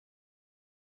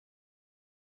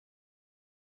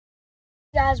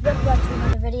Guys, welcome back to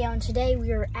another video, and today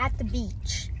we are at the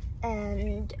beach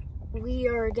and we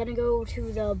are gonna go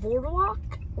to the boardwalk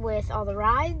with all the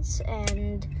rides,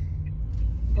 and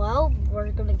well,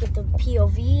 we're gonna get the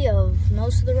POV of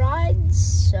most of the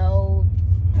rides, so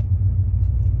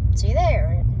see you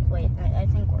there. Wait, I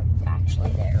think we're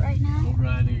actually there right now. What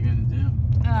ride are you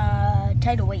gonna do?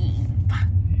 Tidal Wave.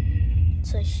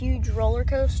 It's a huge roller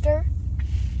coaster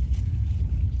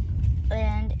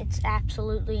and it's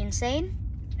absolutely insane.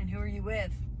 Who are you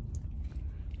with?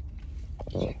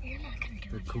 You're not gonna do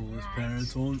The any coolest rides.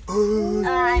 parents on.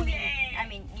 I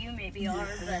mean, you maybe are,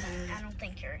 but I don't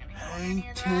think you're gonna go on any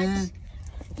of the rides.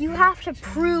 You have to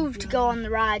prove to go on the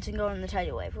rides and go on the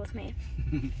Tidal Wave with me.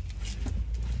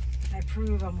 I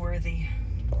prove I'm worthy.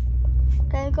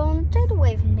 Okay, go on the Tidal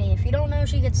Wave with me. If you don't know,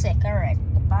 she gets sick. All right.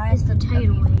 It's the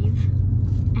Tidal Wave,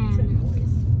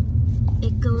 and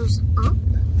it goes up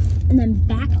and then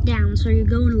back down. So you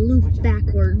go in a loop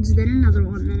backwards, then another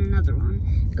one, then another one.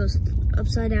 It goes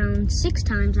upside down 6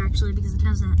 times actually, because it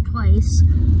does that twice,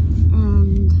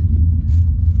 and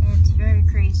it's very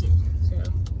crazy. So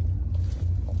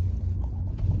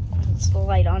it's the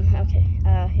light on. Okay,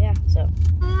 yeah. So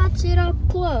that's it up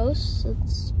close.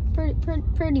 It's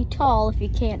pretty tall if you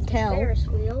can't tell. Ferris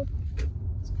wheel.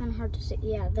 It's kind of hard to see.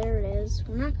 Yeah, there it is.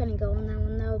 We're not going to go on that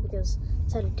one though because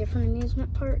it's at a different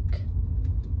amusement park.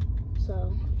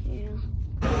 So, yeah.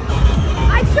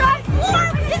 I tried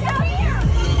just out here.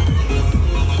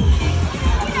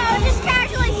 You know, just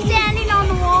casually standing on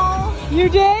the wall. You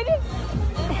did?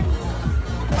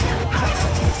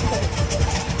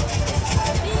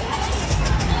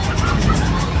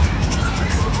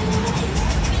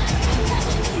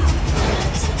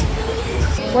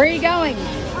 Where are you going?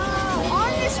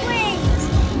 On the swings.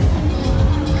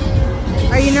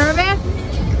 Are you nervous?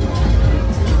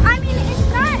 I mean,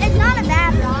 it's not a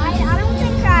bad ride. I don't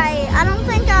think it's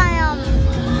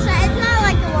not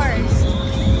like the worst.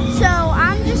 So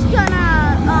I'm just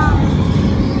gonna,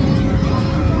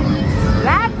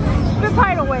 That's the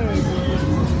Tidal Wave.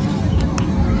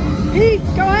 Pete,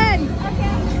 go ahead.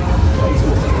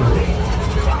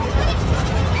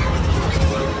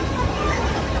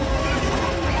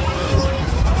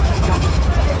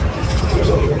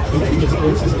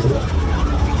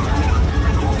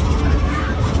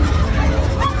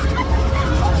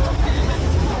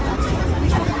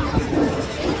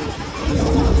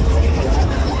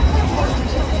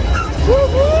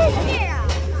 yeah.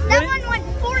 That one went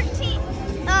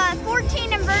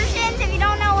 14 inversions. If you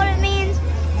don't know what it means,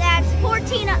 that's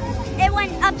 14. It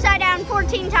went upside down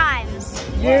 14 times.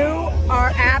 You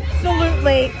are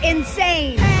absolutely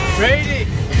insane. Brady!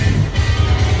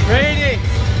 Brady!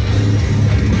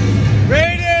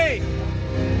 Brady!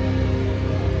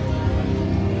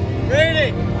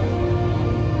 Brady!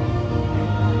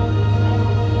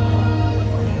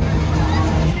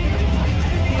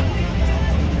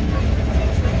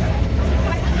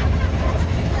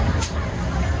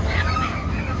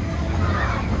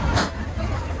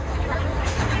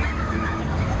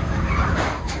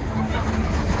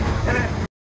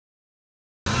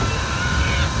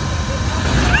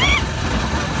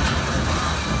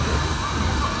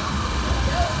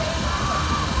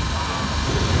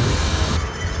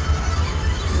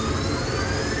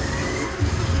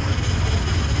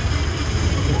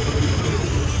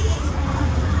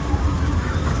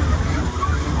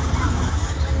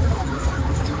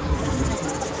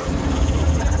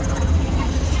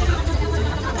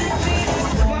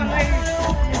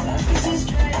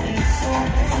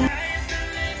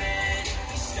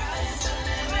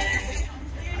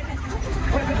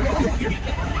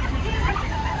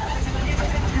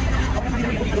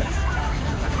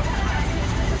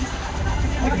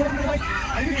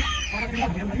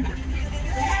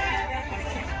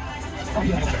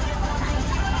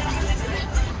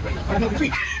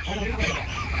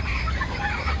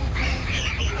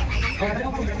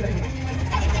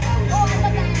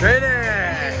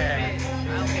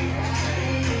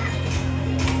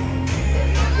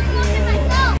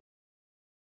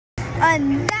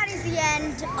 And that is the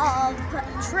end of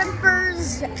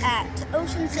Trimpers at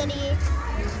Ocean City.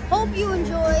 Hope you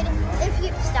enjoyed. If you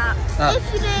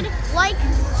if you did, like,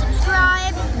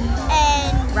 subscribe,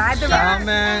 and Ride the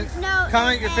Comment.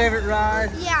 Comment your favorite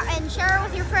ride. Yeah, and share it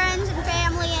with your friends and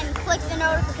family, and click the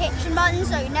notification button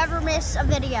so you never miss a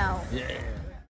video. Yeah.